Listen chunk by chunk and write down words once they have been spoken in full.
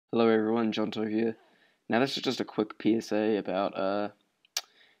Hello everyone, Jonto here. Now this is just a quick PSA about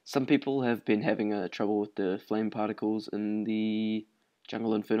some people have been having trouble with the flame particles in the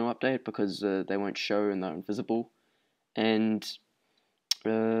Jungle Inferno update because they won't show and they're invisible. And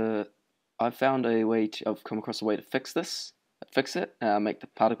I've found I've come across a way to fix it, make the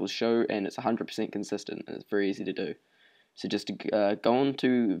particles show, and it's 100% consistent, and it's very easy to do. So just go on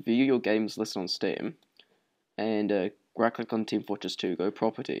to view your games list on Steam, and right click on Team Fortress 2, go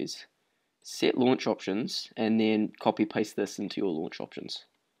properties, set launch options, and then copy paste this into your launch options,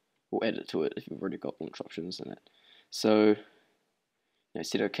 or add it to it if you've already got launch options in it. So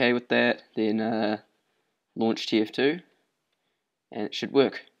set OK with that, then launch TF2, and it should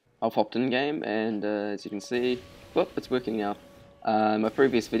work. I've hopped in game, and as you can see, whoop, it's working now. In my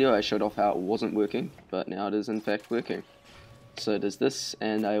previous video I showed off how it wasn't working, but now it is in fact working. So there's this,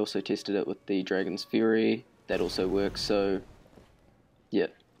 and I also tested it with the Dragon's Fury. That also works, so yeah,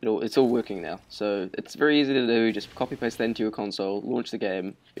 it's all working now. So it's very easy to do, just copy paste that into your console, launch the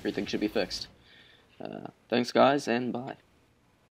game, everything should be fixed. Thanks guys, and bye.